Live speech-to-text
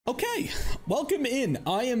Okay, welcome in.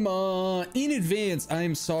 I am in advance. I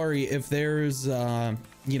am sorry if there's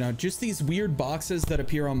you know, just these weird boxes that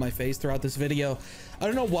appear on my face throughout this video. I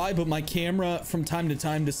don't know why, but my camera from time to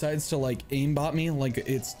time decides to like aimbot me like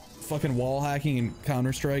it's fucking wall hacking in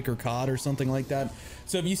Counter-Strike or COD or something like that.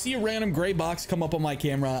 So if you see a random gray box come up on my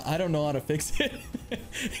camera, I don't know how to fix it.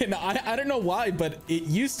 And I don't know why, but it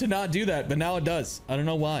used to not do that, but now it does. I don't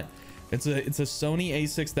know why. It's a Sony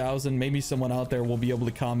a6000. Maybe someone out there will be able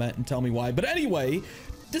to comment and tell me why. But anyway,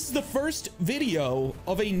 this is the first video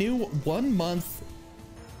of a new 1 month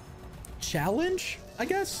challenge, I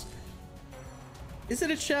guess. Is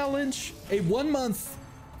it a challenge? A 1 month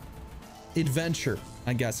adventure,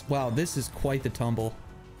 I guess. Wow, this is quite the tumble.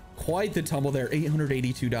 Quite the tumble there.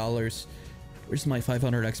 $882. Where's my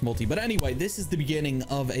 500x multi? But anyway, this is the beginning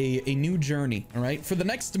of a new journey, all right? For the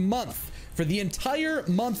next month, for the entire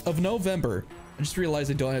month of November, I just realized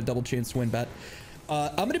I don't have double chance to win bet.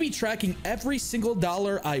 I'm going to be tracking every single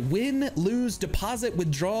dollar I win, lose, deposit,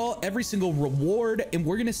 withdraw, every single reward. And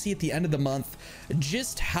we're going to see at the end of the month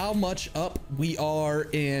just how much up we are.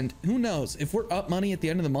 And who knows, if we're up money at the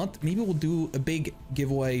end of the month, maybe we'll do a big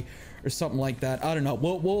giveaway or something like that. I don't know.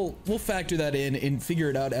 We'll factor that in and figure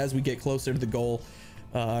it out as we get closer to the goal,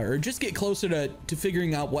 or just get closer to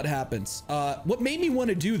figuring out what happens. What made me want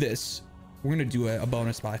to do this, we're going to do a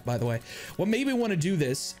bonus buy, by the way. What made me want to do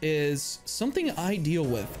this is something I deal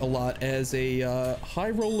with a lot as a high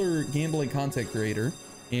roller gambling content creator.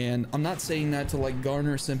 And I'm not saying that to like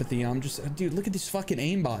garner sympathy. I'm just, dude, look at this fucking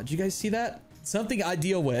aimbot. Do you guys see that? Something I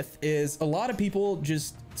deal with is a lot of people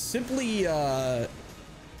just simply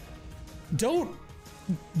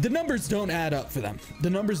the numbers don't add up for them. The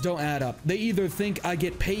numbers don't add up. They either think I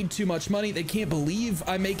get paid too much money. They can't believe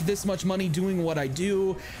I make this much money doing what I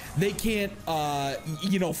do. They can't,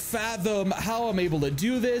 you know, fathom how I'm able to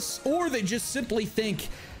do this. Or they just simply think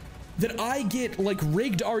that I get like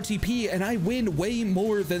rigged RTP and I win way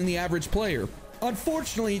more than the average player.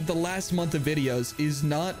 Unfortunately, the last month of videos is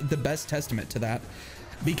not the best testament to that,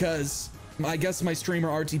 because I guess my streamer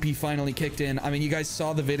RTP finally kicked in. I mean, you guys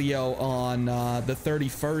saw the video on the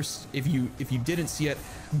 31st. If you didn't see it,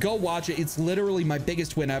 go watch it. It's literally my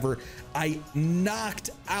biggest win ever. I knocked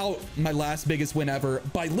out my last biggest win ever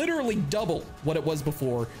by literally double what it was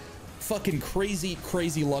before. Fucking crazy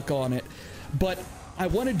luck on it. But I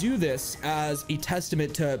want to do this as a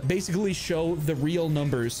testament to basically show the real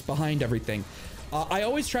numbers behind everything. I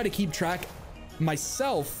always try to keep track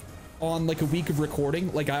myself on like a week of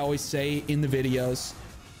recording, like I always say in the videos.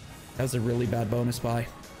 That was a really bad bonus buy.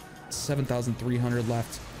 7,300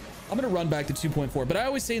 left. I'm gonna run back to 2.4, but I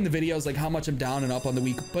always say in the videos like how much I'm down and up on the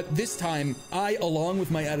week. But this time, I, along with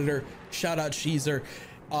my editor, shout out Sheezer,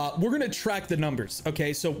 we're gonna track the numbers.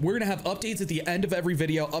 Okay, so we're gonna have updates at the end of every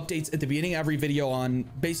video, updates at the beginning of every video on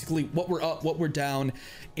basically what we're up, what we're down,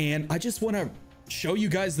 and I just want to show you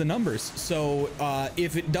guys the numbers. So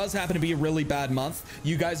if it does happen to be a really bad month,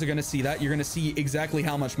 you guys are going to see that. You're going to see exactly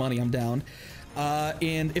how much money I'm down.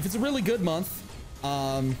 And if it's a really good month,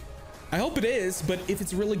 I hope it is, but if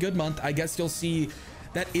it's a really good month, I guess you'll see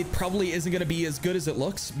that it probably isn't going to be as good as it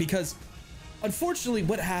looks, because unfortunately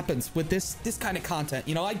what happens with this kind of content,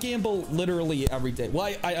 you know, I gamble literally every day.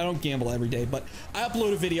 Well, I don't gamble every day, but I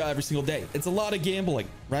upload a video every single day. It's a lot of gambling,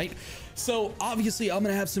 right? So obviously I'm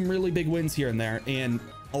gonna have some really big wins here and there, and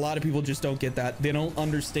a lot of people just don't get that. They don't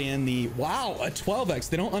understand the, wow, a 12x.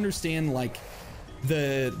 They don't understand like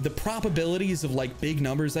the probabilities of like big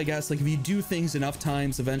numbers, I guess. Like if you do things enough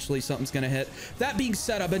times, eventually something's gonna hit. That being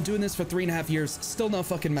said, I've been doing this for 3.5 years, still no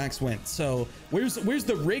fucking max win. So where's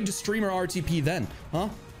the rigged streamer RTP then, huh?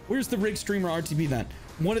 Where's the rigged streamer RTP then?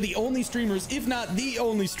 One of the only streamers, if not the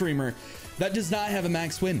only streamer, that does not have a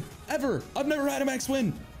max win ever. I've never had a max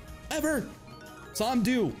win ever. So I'm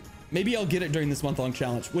due. Maybe I'll get it during this month-long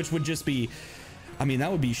challenge, which would just be, I mean, that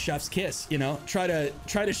would be chef's kiss, you know. Try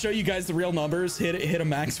to show you guys the real numbers. Hit a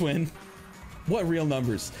max win. What real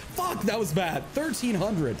numbers? Fuck, that was bad.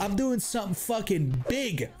 1,300. I'm doing something fucking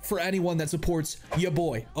big for anyone that supports your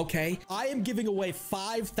boy, okay? I am giving away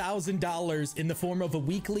 $5,000 in the form of a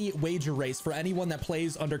weekly wager race for anyone that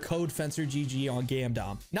plays under code FencerGG on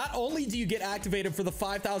Gamdom. Not only do you get activated for the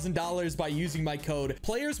 $5,000 by using my code,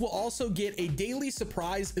 players will also get a daily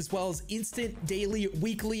surprise as well as instant daily,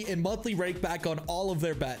 weekly, and monthly rake back on all of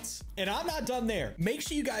their bets. And I'm not done there. Make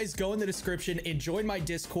sure you guys go in the description and join my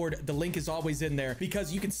Discord. The link is always always in there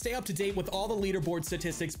because you can stay up to date with all the leaderboard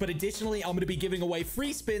statistics. But additionally, I'm going to be giving away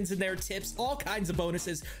free spins in there, tips, all kinds of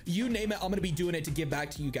bonuses. You name it, I'm going to be doing it to give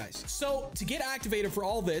back to you guys. So to get activated for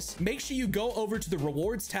all this, make sure you go over to the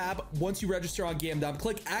rewards tab once you register on Gamdom.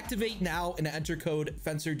 Click activate now and enter code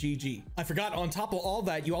FencerGG. I forgot, on top of all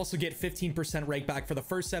that, you also get 15% rake back for the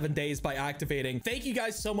first 7 days by activating. Thank you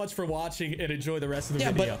guys so much for watching and enjoy the rest of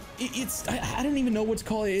the video. But I don't even know what to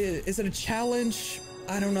call it. Is it a challenge?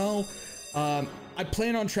 I don't know. I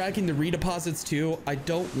plan on tracking the redeposits too. I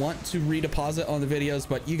don't want to redeposit on the videos,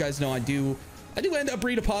 but you guys know I do end up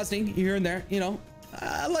redepositing here and there. You know,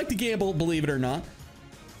 I like to gamble, believe it or not.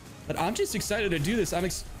 But I'm just excited to do this.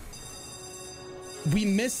 We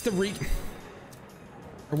missed the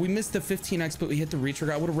we missed the 15x, but we hit the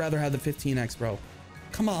retrigger. I would have rather had the 15x, bro.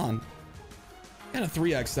 Come on. And a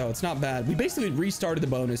 3x though. It's not bad. We basically restarted the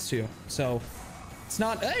bonus too. So it's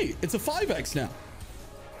not, hey, it's a 5x now.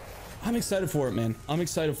 I'm excited for it, man. I'm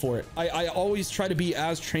excited for it. I always try to be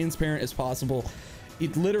as transparent as possible.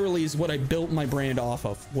 It literally is what I built my brand off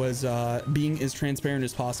of, was being as transparent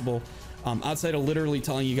as possible. Outside of literally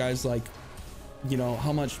telling you guys, like, you know,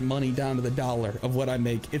 how much money down to the dollar of what I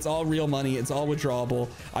make. It's all real money. It's all withdrawable.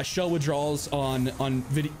 I show withdrawals on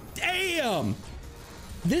video. Damn!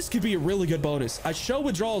 This could be a really good bonus. I show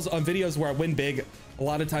withdrawals on videos where I win big. A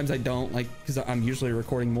lot of times I don't, like, because I'm usually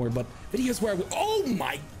recording more, but videos where oh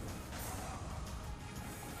my,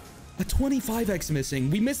 a 25x missing.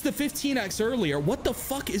 We missed the 15x earlier. What the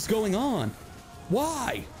fuck is going on?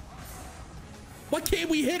 Why can't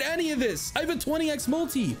we hit any of this? I have a 20x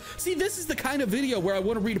multi. See, this is the kind of video where I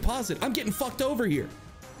want to redeposit. I'm getting fucked over here.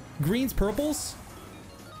 Greens, purples.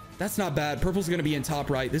 That's not bad. Purple's going to be in top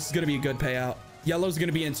right. This is going to be a good payout. Yellow's going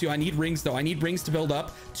to be in 2. I need rings though. I need rings to build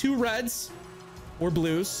up. 2 reds or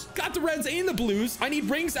blues. Got the reds and the blues. I need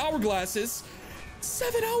rings, hourglasses.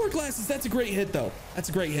 7 hourglasses. That's a great hit though. That's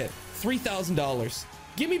a great hit. $3,000.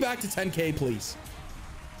 Give me back to 10K, please.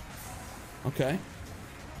 Okay.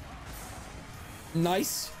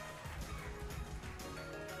 Nice.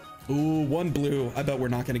 Ooh, 1 blue. I bet we're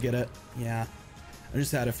not going to get it. Yeah. I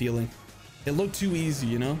just had a feeling. It looked too easy,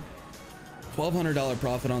 you know? $1,200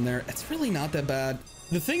 profit on there. It's really not that bad.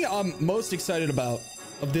 The thing I'm most excited about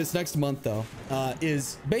of this next month though,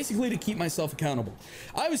 is basically to keep myself accountable.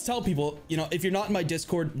 I always tell people, you know, if you're not in my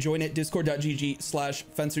Discord, join it,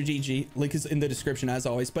 discord.gg/FencerGG. Link is in the description as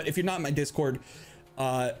always. But if you're not in my Discord,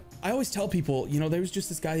 I always tell people, you know, there was just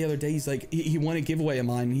this guy the other day. He's like, he won a giveaway of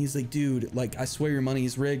mine. And he's like, dude, like, I swear your money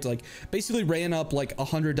is rigged. Like, basically ran up like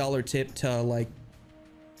 $100 tip to like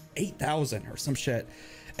 8,000 or some shit.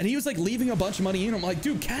 And he was like leaving a bunch of money in. I'm like,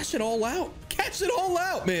 dude, cash it all out. Cash it all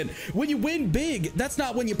out, man. When you win big, that's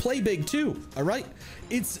not when you play big too. All right.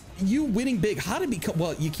 It's you winning big. How to become,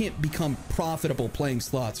 well, you can't become profitable playing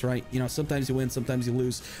slots, right? You know, sometimes you win, sometimes you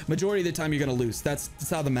lose. Majority of the time you're going to lose. That's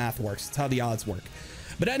how the math works. It's how the odds work.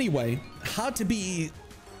 But anyway, how to be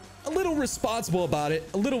a little responsible about it,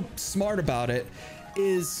 a little smart about it,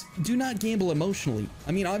 is do not gamble emotionally.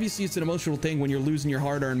 I mean, obviously it's an emotional thing when you're losing your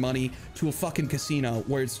hard-earned money to a fucking casino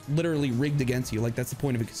where it's literally rigged against you. Like, that's the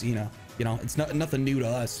point of a casino. You know, it's nothing new to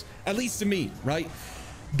us, at least to me, right?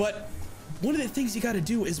 But one of the things you got to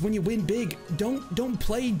do is when you win big, don't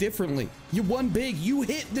play differently. You won big, you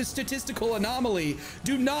hit the statistical anomaly.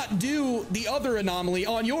 Do not do the other anomaly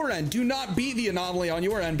on your end. Do not be the anomaly on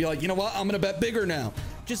your end. Be like, you know what, I'm gonna bet bigger now.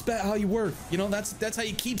 Just bet how you work. You know, that's how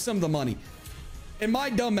you keep some of the money. And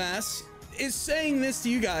my dumbass is saying this to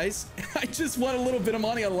you guys. I just won a little bit of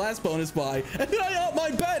money on the last bonus buy, and then I up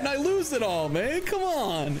my bet and I lose it all, man. Come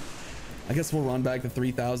on. I guess we'll run back to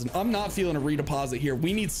 3,000. I'm not feeling a redeposit here.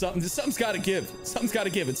 We need something. Something's got to give. Something's got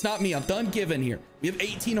to give. It's not me. I'm done giving here. We have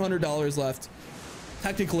 $1,800 left.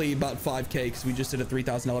 Technically about 5K because we just did a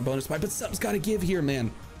 $3,000 bonus buy, but something's got to give here,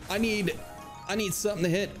 man. I need something to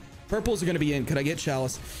hit. Purples are going to be in. Could I get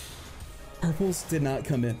chalice? Purples did not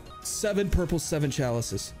come in. 7 purples, 7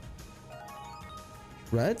 chalices.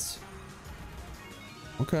 Reds?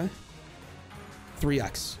 Okay.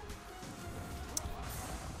 3x.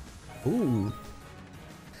 Ooh.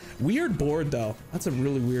 Weird board, though. That's a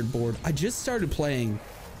really weird board. I just started playing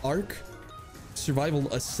Ark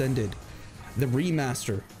Survival Ascended, the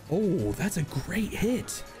remaster. Oh, that's a great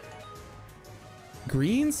hit.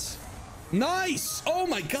 Greens? Nice! Oh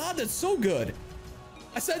my god, that's so good.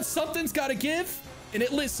 I said something's got to give, and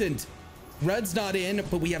it listened. Red's not in,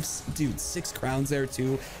 but we have, dude, 6 crowns there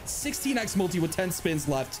too. 16x multi with 10 spins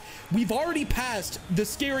left. We've already passed the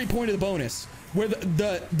scary point of the bonus, where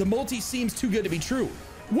the multi seems too good to be true.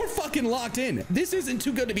 We're fucking locked in. This isn't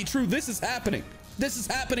too good to be true. This is happening. This is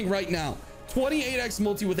happening right now. 28x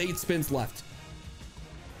multi with 8 spins left.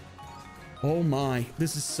 Oh my,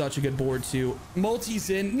 this is such a good board too. Multi's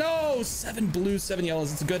in. No, 7 blues, 7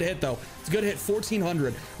 yellows. It's a good hit though. It's a good hit.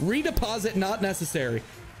 1400. Redeposit not necessary.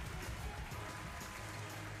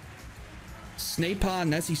 Snapa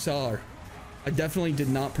Nessie Sar. I definitely did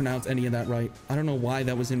not pronounce any of that right. I don't know why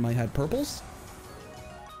that was in my head. Purples?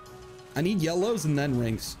 I need yellows and then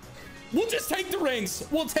rings. We'll just take the rings.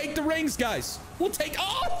 We'll take the rings, guys. We'll take,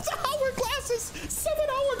 oh, the hourglasses. 7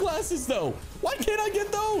 hourglasses though. Why can't I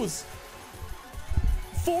get those?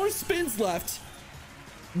 4 spins left.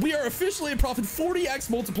 We are officially a profit. 40x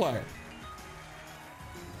multiplier.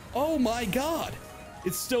 Oh my God.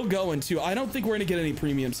 It's still going too. I don't think we're gonna get any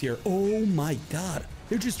premiums here. Oh my God.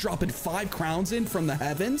 They're just dropping 5 crowns in from the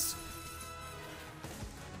heavens.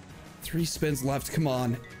 3 spins left. Come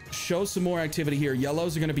on. Show some more activity here.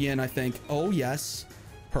 Yellows are gonna be in, I think. Oh yes.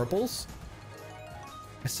 Purples.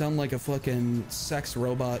 I sound like a fucking sex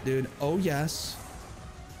robot, dude. Oh yes.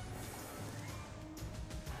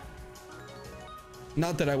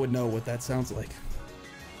 Not that I would know what that sounds like.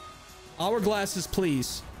 Hourglasses,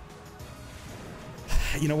 please.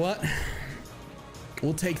 You know what?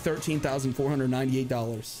 We'll take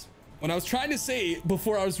 $13,498. When I was trying to say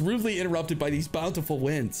before, I was rudely interrupted by these bountiful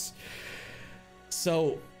wins.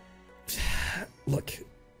 So, look,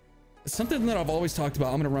 something that I've always talked about.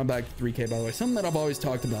 I'm going to run back to 3K, by the way. Something that I've always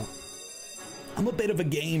talked about. I'm a bit of a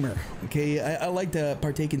gamer, okay? I like to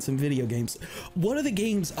partake in some video games. One of the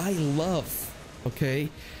games I love, okay,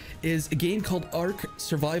 is a game called Ark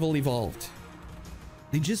Survival Evolved.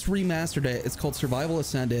 They just remastered it. It's called Survival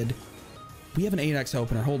Ascended. We have an 8x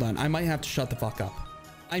opener. Hold on. I might have to shut the fuck up.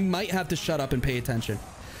 I might have to shut up and pay attention.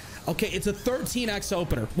 Okay, it's a 13x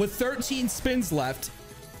opener with 13 spins left.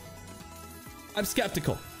 I'm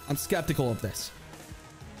skeptical. I'm skeptical of this.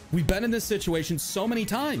 We've been in this situation so many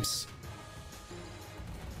times.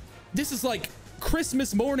 This is like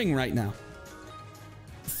Christmas morning right now.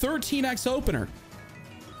 13x opener.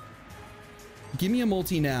 Give me a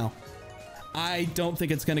multi now. I don't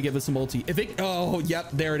think it's gonna give us a multi. If it, oh yep,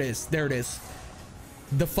 there it is. There it is.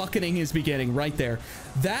 The fucking is beginning right there.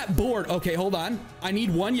 That board. Okay, hold on. I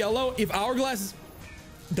need 1 yellow. If hourglass is,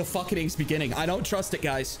 the fucking is beginning. I don't trust it,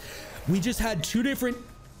 guys. We just had 2 different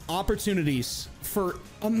opportunities for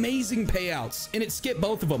amazing payouts, and it skipped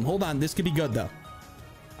both of them. Hold on, this could be good though.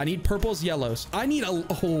 I need purples, yellows. I need a,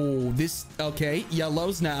 oh, this, okay,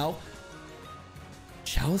 yellows now.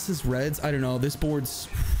 Chalices, reds. I don't know. This board's,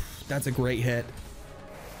 that's a great hit.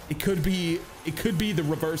 It could be the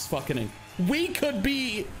reverse fucking. We could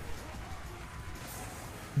be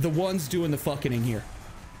the ones doing the fucking here.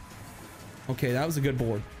 Okay, that was a good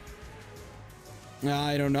board.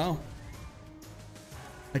 I don't know.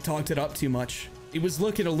 I talked it up too much. It was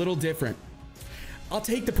looking a little different. I'll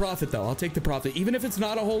take the profit though. I'll take the profit, even if it's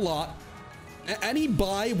not a whole lot. Any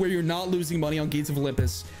buy where you're not losing money on Gates of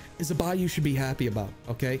Olympus is a buy you should be happy about.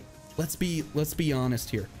 Okay, let's be honest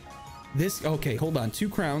here. This, okay, hold on. 2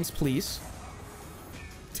 crowns, please.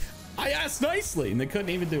 I asked nicely and they couldn't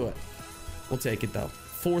even do it. We'll take it though.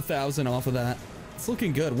 4,000 off of that. It's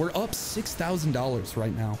looking good. We're up $6,000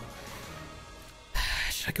 right now.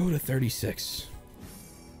 Should I go to 36?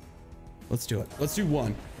 Let's do it. Let's do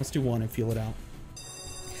 1. Let's do 1 and feel it out.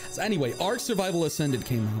 So anyway, Ark Survival Ascended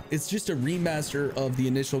came out. It's just a remaster of the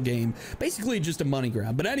initial game, basically just a money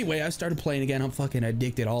grab. But anyway, I started playing again. I'm fucking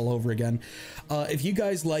addicted all over again. If you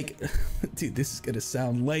guys like, dude, this is gonna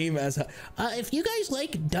sound lame as if you guys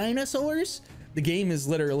like dinosaurs, the game is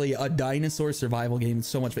literally a dinosaur survival game. It's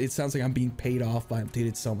so much fun. It sounds like I'm being paid off by, dude,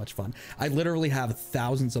 it's so much fun. I literally have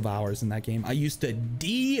thousands of hours in that game. I used to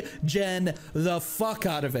degen the fuck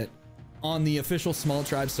out of it on the official small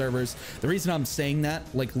tribe servers. The reason I'm saying that,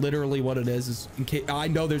 like literally what it is in case, I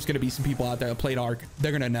know there's gonna be some people out there that played Ark.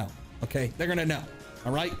 They're gonna know, okay? They're gonna know,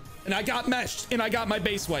 all right? And I got meshed and I got my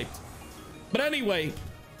base wiped. But anyway,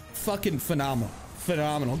 fucking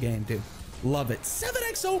phenomenal game, dude. Love it.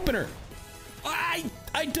 7x opener. I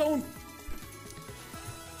don't,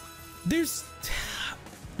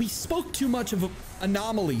 we spoke too much of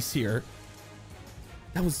anomalies here.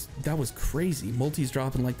 That was crazy. Multis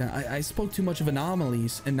dropping like that. I spoke too much of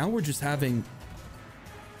anomalies, and now we're just having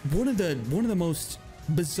one of the most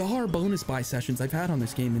bizarre bonus buy sessions I've had on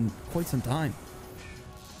this game in quite some time.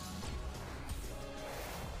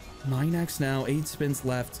 9x now, 8 spins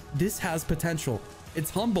left. This has potential.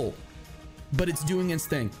 It's humble, but it's doing its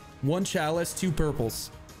thing. 1 chalice, 2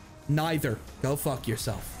 purples. Neither. Go fuck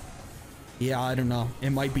yourself. Yeah, I don't know.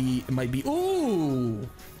 It might be. Ooh.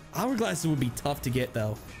 Hourglasses would be tough to get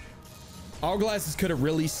though. Hourglasses could have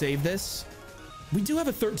really saved this. We do have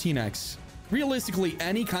a 13x. Realistically,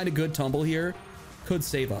 any kind of good tumble here could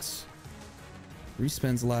save us. 3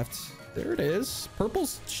 spins left. There it is.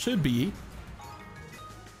 Purples should be.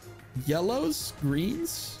 Yellows,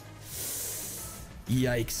 greens.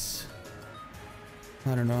 Yikes.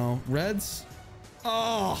 I don't know. Reds.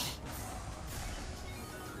 Oh.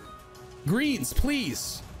 Greens,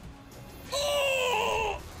 please.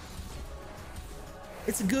 Oh.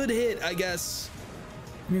 It's a good hit, I guess.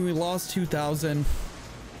 I mean, we lost 2,000.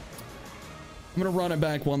 I'm gonna run it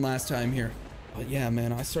back one last time here. But yeah,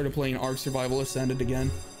 man, I started playing Ark Survival Ascended again.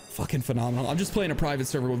 Fucking phenomenal. I'm just playing a private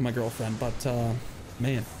server with my girlfriend, but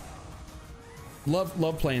man,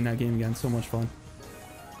 love playing that game again. So much fun.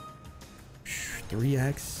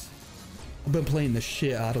 3x. I've been playing the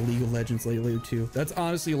shit out of League of Legends lately too. That's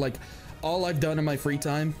honestly like all I've done in my free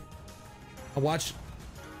time. I watch.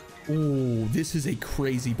 Oh, this is a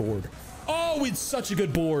crazy board. Oh, it's such a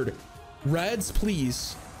good board. Reds,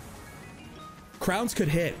 please. Crowns could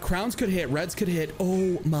hit. Crowns could hit. Reds could hit.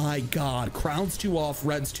 Oh my God. Crowns 2 off.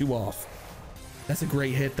 Reds 2 off. That's a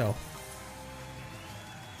great hit though.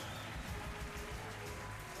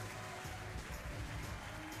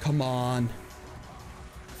 Come on.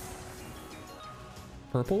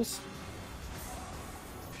 Purples.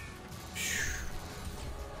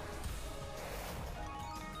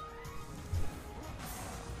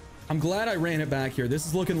 I'm glad I ran it back here. This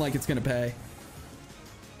is looking like it's going to pay.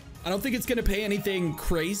 I don't think it's going to pay anything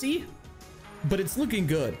crazy, but it's looking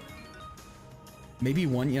good. Maybe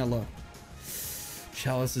 1 yellow.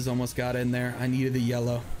 Chalice has almost got in there. I needed the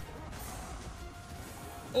yellow.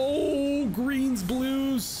 Oh, greens,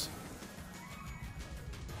 blues.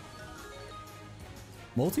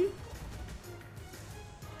 Multi?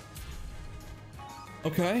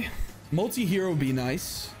 Okay. Multi-hero would be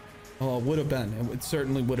nice. Oh, it would have been. It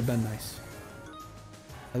certainly would have been nice.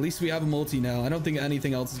 At least we have a multi now. I don't think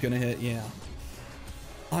anything else is going to hit. Yeah.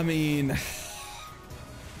 I mean,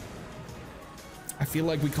 I feel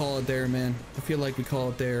like we call it there, man. I feel like we call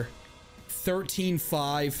it there.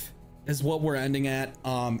 13.5 is what we're ending at.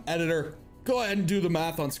 Editor, go ahead and do the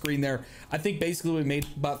math on screen there. I think basically we made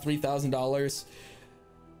about $3,000.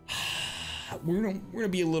 We're gonna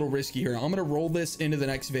be a little risky here. I'm gonna roll this into the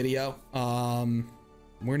next video.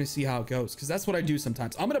 We're gonna see how it goes, because that's what I do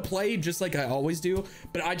sometimes. I'm gonna play just like I always do,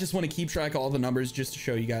 but I just want to keep track of all the numbers just to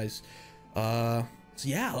show you guys. So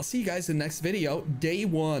yeah, I'll see you guys in the next video. Day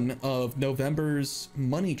 1 of November's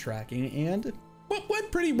money tracking, and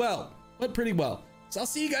went pretty well. So I'll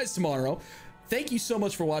see you guys tomorrow. Thank you so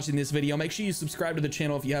much for watching this video. Make sure you subscribe to the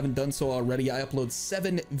channel if you haven't done so already. I upload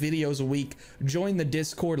 7 videos a week. Join the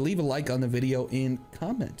Discord, leave a like on the video, and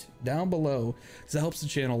comment down below, because that helps the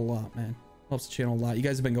channel a lot, man. Helps the channel a lot. You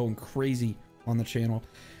guys have been going crazy on the channel.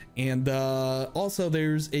 And also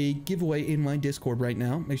there's a giveaway in my Discord right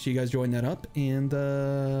now. Make sure you guys join that up, and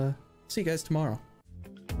see you guys tomorrow.